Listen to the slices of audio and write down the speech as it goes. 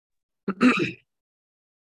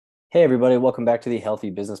Hey everybody, welcome back to the Healthy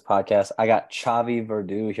Business Podcast. I got Xavi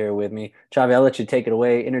Verdu here with me. Xavi, I'll let you take it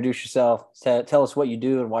away. Introduce yourself. Tell us what you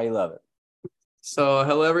do and why you love it. So,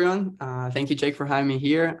 hello everyone. Thank you, Jake, for having me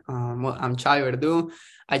here. I'm Xavier Verdu.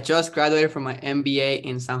 I just graduated from my MBA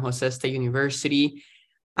in San Jose State University.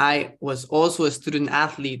 I was also a student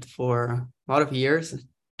athlete for a lot of years,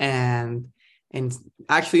 and in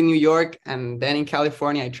actually New York, and then in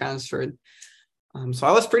California, I transferred. So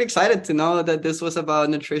I was pretty excited to know that this was about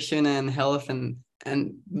nutrition and health,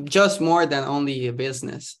 and just more than only a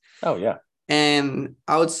business. Oh yeah. And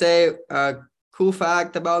I would say a cool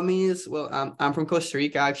fact about me is, well, I'm from Costa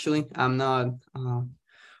Rica, actually. I'm not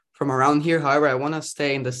from around here. However, I want to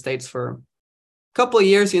stay in the States for a couple of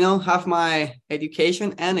years, have my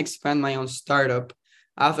education and expand my own startup.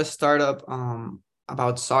 I have a startup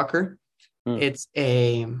about soccer. Mm. It's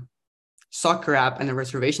a soccer app and a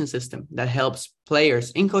reservation system that helps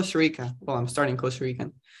players in Costa Rica. Well, I'm starting Costa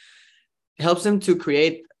Rican. It helps them to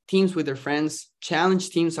create teams with their friends, challenge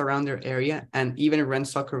teams around their area, and even rent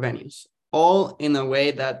soccer venues, all in a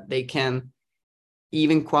way that they can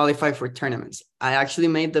even qualify for tournaments. I actually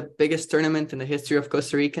made the biggest tournament in the history of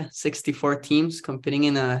Costa Rica, 64 teams competing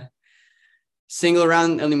in a single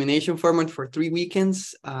round elimination format for 3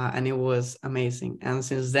 weekends, and it was amazing. And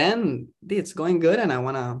since then, it's going good, and I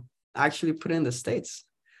want to actually put it in the States.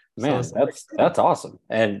 So Man, it's that's awesome.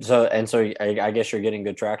 And so I guess you're getting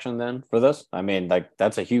good traction then for this. I mean, like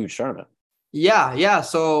that's a huge tournament. Yeah.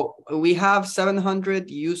 So we have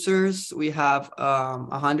 700 users. We have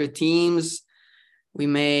 100 teams. We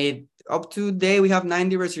made up to date. We have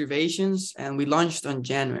 90 reservations, and we launched on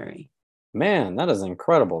January. Man, that is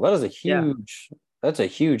incredible. Yeah. That's a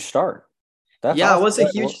huge start. That's Yeah, it awesome. was a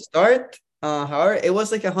huge start. However, it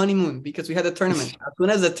was like a honeymoon because we had a tournament. As soon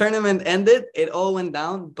as the tournament ended, it all went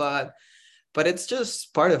down. But it's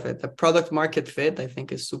just part of it. The product market fit, I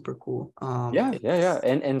think, is super cool. Yeah.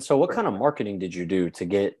 And so what kind of marketing did you do to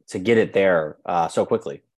get it there so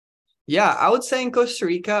quickly? Yeah, I would say in Costa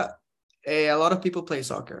Rica, a lot of people play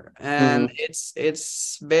soccer, and Hmm.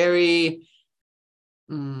 it's very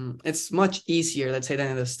it's much easier, let's say,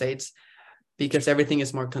 than in the States because everything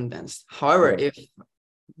is more condensed. However, Right. if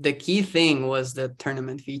the key thing was the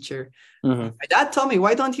tournament feature. Hmm. My dad told me,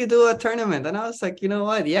 why don't you do a tournament? And I was like, you know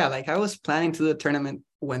what? Yeah, like I was planning to do the tournament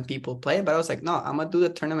when people play, but I was like, no, I'm gonna do the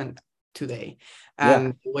tournament today. Yeah.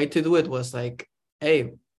 And the way to do it was like,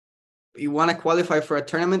 hey, you want to qualify for a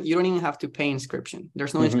tournament, you don't even have to pay inscription.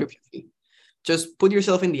 There's no Hmm. inscription fee. Just put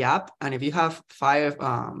yourself in the app, and if you have five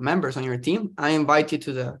members on your team, I invite you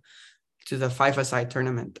to the five-a-side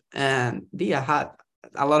tournament. And I had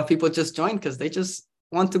a lot of people just joined because they just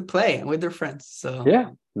want to play with their friends. So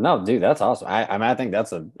Yeah. No, dude, that's awesome. I mean, I think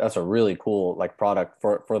that's a really cool like product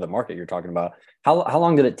for the market you're talking about. How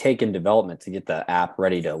long did it take in development to get the app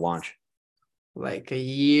ready to launch? like a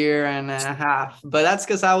year and a half, but that's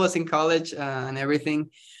because I was in college and everything.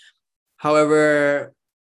 However,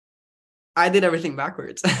 I did everything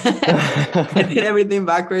backwards. I did everything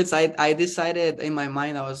backwards. I decided in my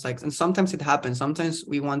mind, I was like, and sometimes it happens. Sometimes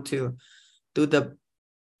we want to do the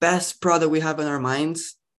best product we have in our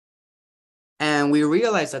minds. And we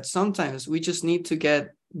realize that sometimes we just need to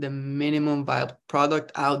get the minimum viable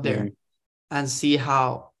product out there Mhm. and see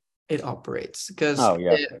how it operates. Because Oh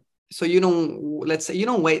yeah. so you don't, let's say you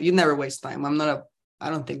don't wait, you never waste time. I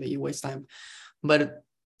don't think that you waste time, but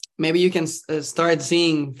maybe you can start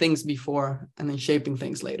seeing things before and then shaping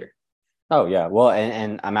things later. Oh yeah. Well,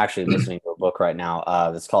 and I'm actually listening to a book right now.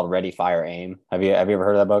 That's called Ready, Fire, Aim. Have you ever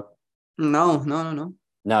heard of that book? No.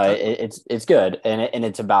 No, Talk- it's good, and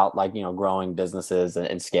it's about like growing businesses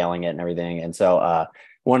and scaling it and everything. And so,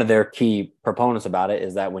 one of their key proponents about it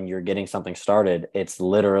is that when you're getting something started, it's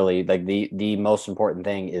literally like the most important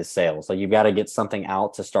thing is sales. Like you've got to get something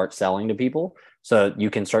out to start selling to people, so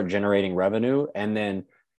you can start generating revenue, and then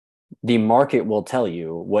the market will tell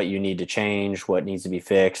you what you need to change, what needs to be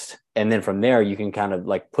fixed, and then from there you can kind of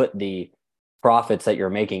like put the profits that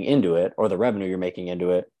you're making into it or the revenue you're making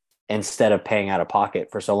into it instead of paying out of pocket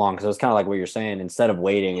for so long. Because it's kind of like what you're saying, instead of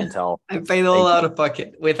waiting until I paid all they, out of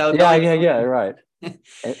pocket without yeah, knowing. yeah, right.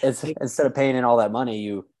 It's instead of paying in all that money,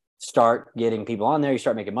 you start getting people on there, you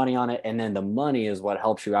start making money on it, and then the money is what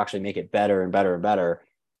helps you actually make it better and better and better.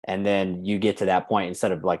 And then you get to that point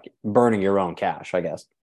instead of like burning your own cash, I guess.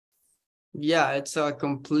 Yeah, it's a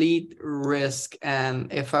complete risk.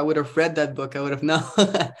 And if I would have read that book, I would have known.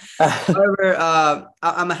 However,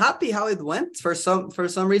 I'm happy how it went. For some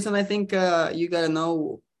reason, I think you gotta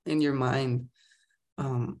know in your mind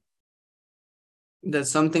um, that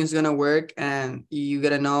something's gonna work, and you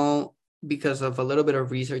gotta know because of a little bit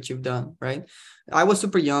of research you've done, right? I was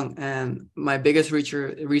super young, and my biggest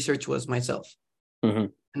research was myself. Hmm.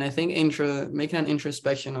 And I think making an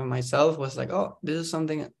introspection of myself was like, oh, this is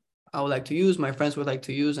something I would like to use, my friends would like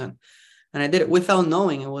to use, and I did it without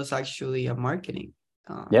knowing it was actually a marketing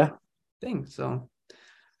Yeah. thing. So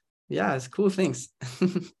yeah, it's cool things.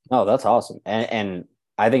 Oh, that's awesome. And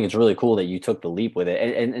I think it's really cool that you took the leap with it.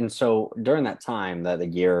 And so during that time, that the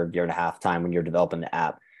year and a half time when you're developing the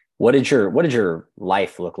app, what did your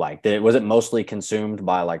life look like? Was it mostly consumed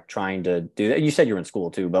by like trying to do that? You said you were in school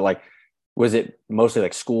too, but like was it mostly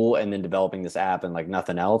like school and then developing this app and like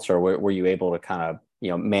nothing else, or were you able to kind of,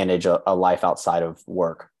 manage a life outside of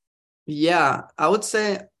work? Yeah, I would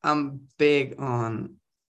say I'm big on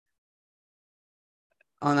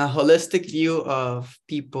a holistic view of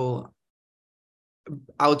people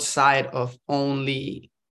outside of only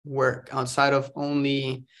work, outside of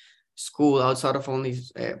only school, outside of only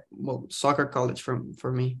soccer college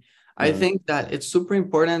for me. I Hmm. think that it's super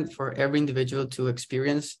important for every individual to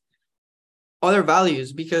experience other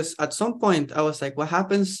values, because at some point I was like, what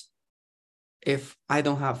happens if I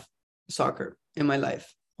don't have soccer in my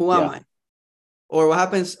life? Who am Yeah. I? Or what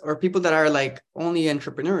happens, or people that are like only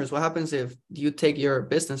entrepreneurs, what happens if you take your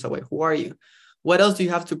business away? Who are you? What else do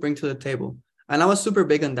you have to bring to the table? And I was super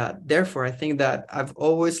big on that. Therefore, I think that I've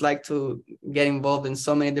always liked to get involved in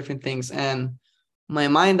so many different things. And my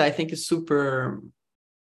mind, I think, is super,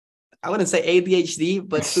 I wouldn't say ADHD,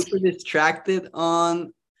 but super distracted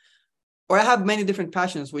on, or I have many different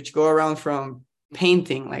passions which go around from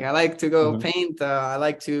painting. Like I like to go Hmm. paint. I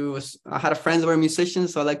had a friends that were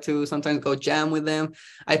musicians, so I like to sometimes go jam with them.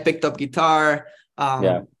 I picked up guitar.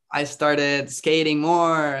 Yeah. I started skating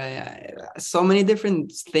more. So many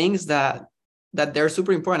different things that they're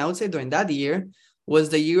super important. I would say during that year was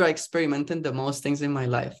the year I experimented the most things in my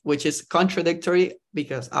life, which is contradictory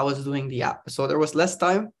because I was doing the app. So there was less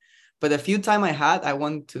time, but the few time I had, I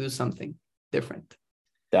wanted to do something different.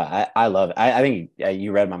 Yeah, I love it. I think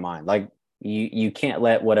you read my mind. Like you can't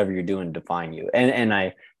let whatever you're doing define you. And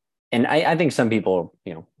I think some people,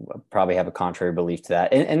 probably have a contrary belief to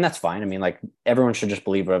that. And that's fine. I mean, like everyone should just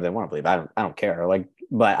believe whatever they want to believe. I don't care. Like,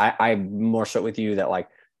 but I'm more so with you that like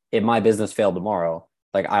if my business failed tomorrow,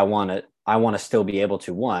 like I want to still be able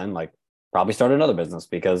to, one, like probably start another business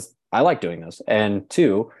because I like doing this. And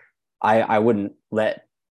two, I wouldn't let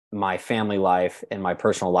my family life and my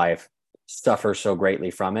personal life suffer so greatly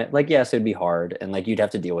from it. Like, yes, it'd be hard and like you'd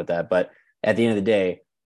have to deal with that. But at the end of the day,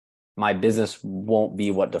 my business won't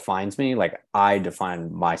be what defines me. Like I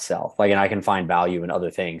define myself. Like, and I can find value in other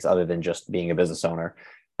things other than just being a business owner.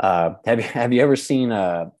 Have you ever seen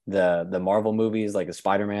the Marvel movies, like the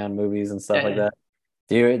Spider-Man movies and stuff like Yeah. that?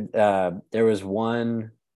 Dude, there was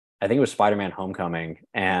one, I think it was Spider-Man Homecoming,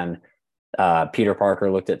 and Peter Parker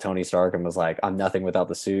looked at Tony Stark and was like, "I'm nothing without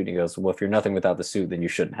the suit." And he goes, "Well, if you're nothing without the suit, then you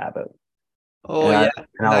shouldn't have it." Oh And I yeah,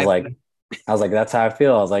 and I was like, exactly. that's how I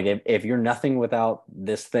feel. I was like, if you're nothing without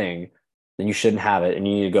this thing, then you shouldn't have it, and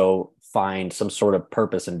you need to go find some sort of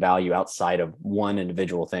purpose and value outside of one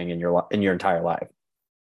individual thing in your entire life.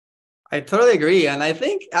 I totally agree. And I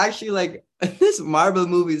think actually like these Marvel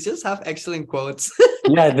movies just have excellent quotes.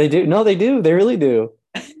 Yeah, they do. No, they do. They really do.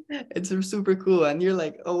 It's super cool. And you're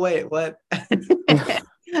like, oh wait, what?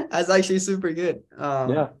 That's actually super good.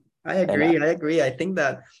 Yeah, I and agree. I agree. I think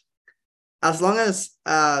that as long as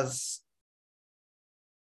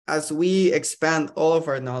we expand all of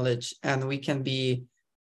our knowledge, and we can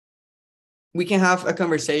have a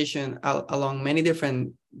conversation along many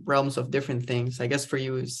different realms of different things. I guess for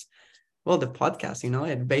you is, well, the podcast,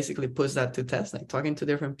 it basically puts that to test, like talking to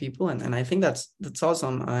different people. And I think that's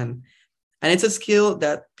awesome. And it's a skill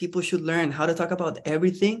that people should learn, how to talk about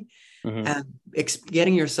everything, mhm. and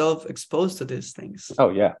getting yourself exposed to these things. Oh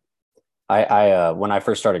yeah. When I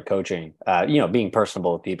first started coaching, being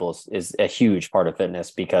personable with people is a huge part of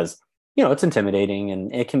fitness because, it's intimidating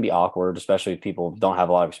and it can be awkward, especially if people don't have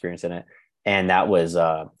a lot of experience in it. And that was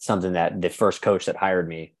something that the first coach that hired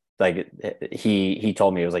me, like he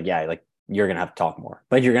told me, it was like, yeah, like you're gonna have to talk more.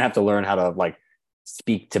 Like you're gonna have to learn how to like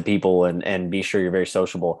speak to people and be sure you're very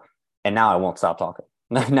sociable. And now I won't stop talking.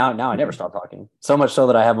 Now I never stop talking. So much so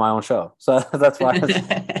that I have my own show. So that's why.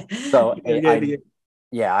 So Good, good, I good.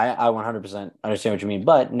 yeah, I 100% understand what you mean.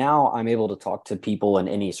 But now I'm able to talk to people in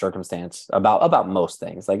any circumstance about most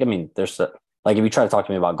things. Like, I mean, like if you try to talk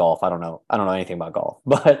to me about golf, I don't know anything about golf,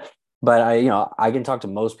 but I can talk to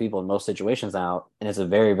most people in most situations now, and it's a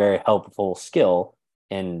very, very helpful skill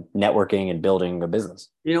in networking and building a business.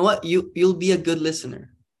 You know what? You'll be a good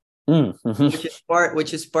listener, Mm, mhm.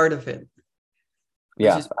 which is part of it, which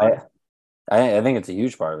Yeah, is part I, of I I think it's a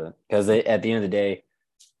huge part of it because at the end of the day,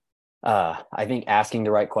 I think asking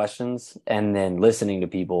the right questions and then listening to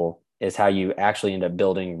people is how you actually end up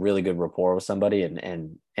building really good rapport with somebody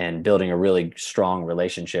and building a really strong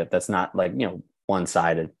relationship that's not like,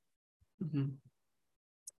 one-sided. Mhm.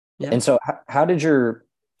 Yeah. And so how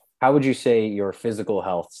would you say your physical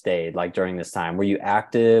health stayed like during this time? Were you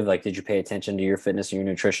active? Like, did you pay attention to your fitness and your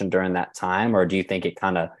nutrition during that time? Or do you think it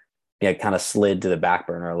kind of slid to the back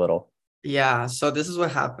burner a little? Yeah. So this is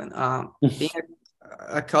what happened. Being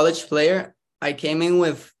a college player, I came in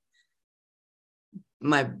with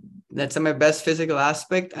my, let's say, my best physical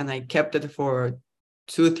aspect, and I kept it for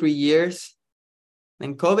 2 3 years.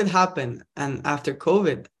 And COVID happened, and after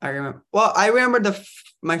COVID, I remember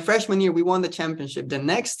my freshman year we won the championship. The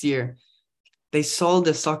next year they sold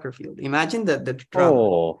the soccer field. Imagine the drama.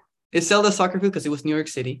 Oh. They sold the soccer field because it was New York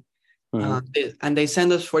City, Mhm. and they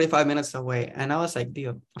sent us 45 minutes away. And I was like,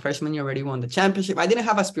 "Deal, freshman year already won the championship." I didn't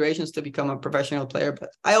have aspirations to become a professional player, but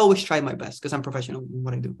I always tried my best because I'm professional in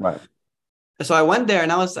what I do. Right. So I went there,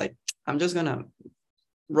 and I was like, "I'm just gonna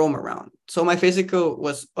roam around." So my physical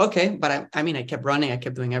was okay, but I mean, I kept running, I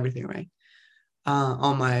kept doing everything right.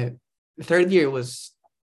 On my third year was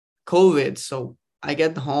COVID, so I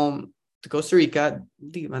get home to Costa Rica,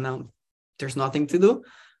 and now there's nothing to do.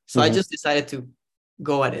 So I Mhm. just decided to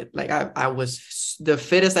go at it. Like I was the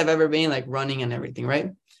fittest I've ever been, like running and everything,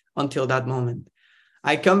 right? Until that moment.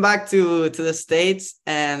 I come back to the States,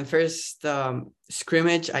 and first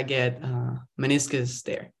scrimmage, I get meniscus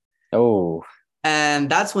there. Oh. And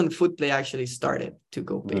that's when foot play actually started to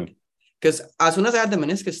go Mhm. big. Because as soon as I had the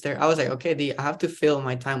meniscus there, I was like, okay, I have to fill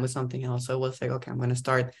my time with something else. So it was like, okay, I'm going to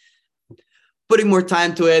start putting more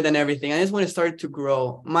time to it and everything. And it's when it started to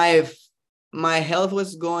grow. My health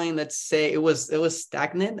was going, let's say it was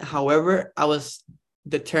stagnant. However, I was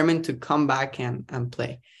determined to come back and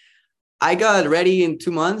play. I got ready in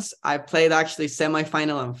 2 months. I played actually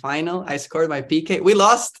semifinal and final. I scored my PK. We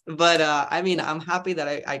lost, but I mean, I'm happy that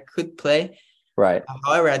I could play. Right.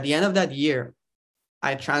 However, at the end of that year,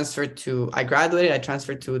 I graduated, I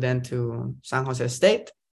transferred to San Jose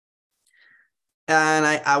State. And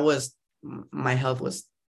my health was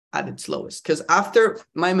at its lowest. Because after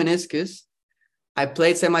my meniscus, I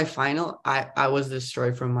played semifinal. I was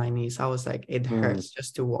destroyed from my knees. I was like, it Mm. hurts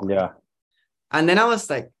just to walk. Yeah. And then I was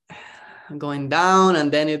like going down, and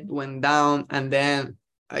then it went down. And then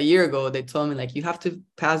a year ago, they told me like, you have to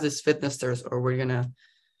pass this fitness test or we're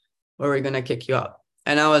gonna kick you out.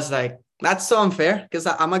 And I was like, that's so unfair because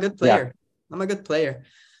I'm a good Yeah. player. I'm a good player.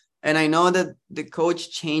 And I know that the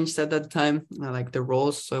coach changed at that time, like the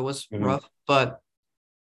roles, so it was Mhm. rough. But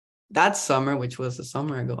that summer, which was a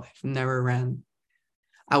summer ago, I've never ran.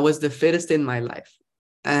 I was the fittest in my life.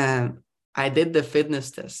 And I did the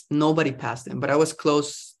fitness test. Nobody passed it, but I was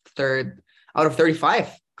close third out of 35,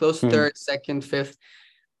 close Mhm. third, second, fifth.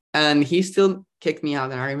 And he still kicked me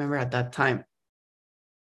out. And I remember at that time,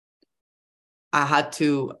 I had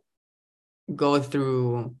to go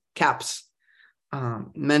through CAPS,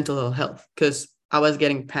 mental health, because I was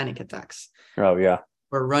getting panic attacks Oh, yeah.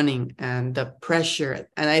 for running and the pressure.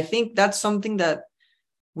 And I think that's something that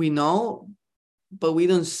we know, but we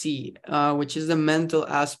don't see, which is the mental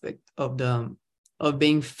aspect of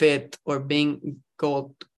being fit or being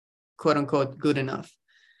called quote unquote good enough.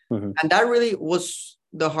 Mhm. And that really was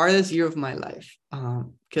the hardest year of my life.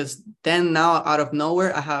 Because then now out of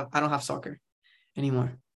nowhere, I don't have soccer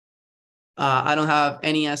anymore. I don't have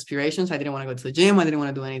any aspirations. I didn't want to go to the gym. I didn't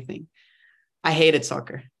want to do anything. I hated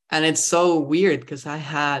soccer. And it's so weird because I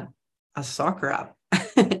had a soccer app.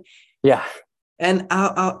 Yeah. And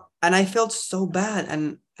I felt so bad.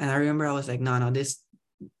 And I remember I was like, no,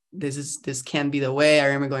 this can't be the way. I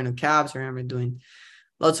remember going to cabs. I remember doing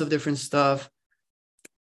lots of different stuff.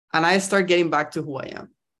 And I start getting back to who I am,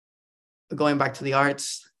 going back to the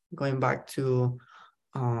arts, going back to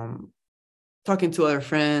um, talking to other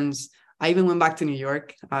friends. I even went back to New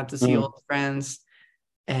York to see Mhm. old friends.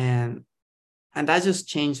 And that just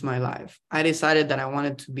changed my life. I decided that I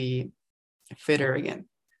wanted to be fitter again.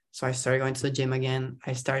 So I started going to the gym again.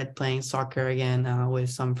 I started playing soccer again with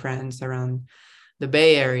some friends around the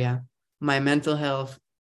Bay Area. My mental health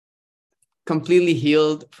completely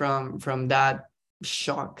healed from that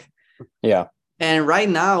shock. Yeah. And right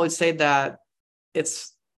now, I would say that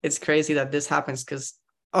it's crazy that this happens because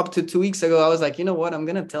up to 2 weeks ago, I was like, you know what? I'm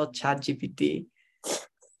gonna tell ChatGPT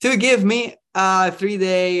to give me a 3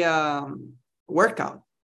 day workout.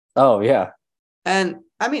 Oh, yeah. And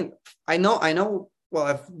I mean, I know. Well,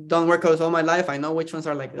 I've done workouts all my life. I know which ones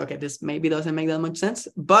are like, okay, this maybe doesn't make that much sense,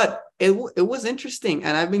 but it was interesting,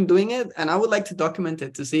 and I've been doing it, and I would like to document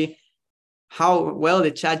it to see how well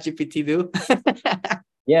did ChatGPT do.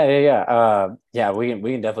 Yeah, we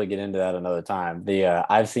can definitely get into that another time. The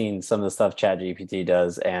I've seen some of the stuff Chat GPT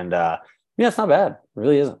does, and yeah, it's not bad. It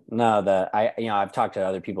really isn't. No, I've talked to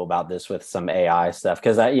other people about this with some AI stuff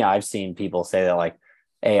because I've seen people say that like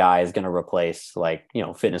AI is going to replace like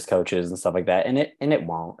fitness coaches and stuff like that, and it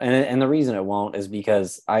won't. And the reason it won't is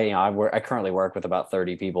because I currently work with about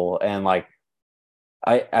 30 people, and like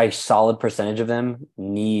a solid percentage of them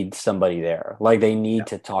need somebody there. Like they need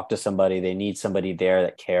to talk to somebody. They need somebody there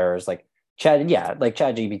that cares. Like Chat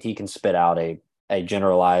GPT can spit out a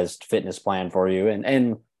generalized fitness plan for you.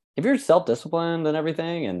 And if you're self-disciplined and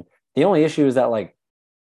everything, and the only issue is that like,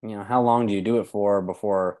 how long do you do it for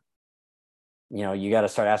before, you got to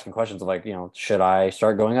start asking questions of like, should I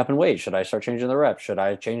start going up in weight? Should I start changing the reps? Should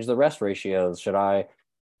I change the rest ratios? Should I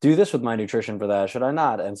do this with my nutrition for that? Should I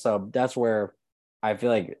not? And so that's where I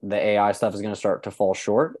feel like the AI stuff is going to start to fall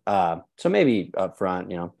short. So maybe up front,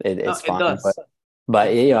 No, it's it fine, but does. but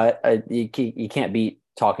It, you can't beat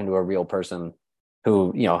talking to a real person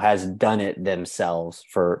who has done it themselves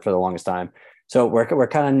for the longest time. So we're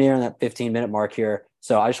kind of nearing that 15-minute mark here.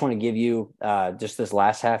 So I just want to give you just this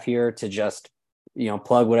last half here to just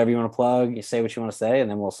plug whatever you want to plug. You say what you want to say,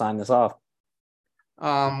 and then we'll sign this off.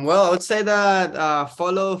 well, I would say that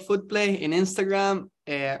follow Footplay in Instagram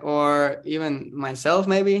or even myself,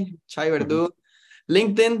 maybe, Xavier Mhm. Verdu,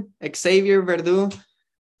 LinkedIn, Xavier Verdu,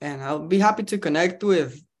 and I'll be happy to connect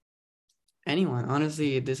with anyone.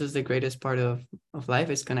 Honestly, this is the greatest part of life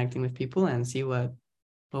is connecting with people and see what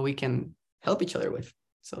we can help each other with.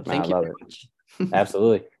 So I thank you love very it. much.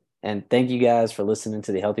 Absolutely. And thank you guys for listening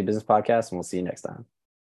to the Healthy Business Podcast, and we'll see you next time.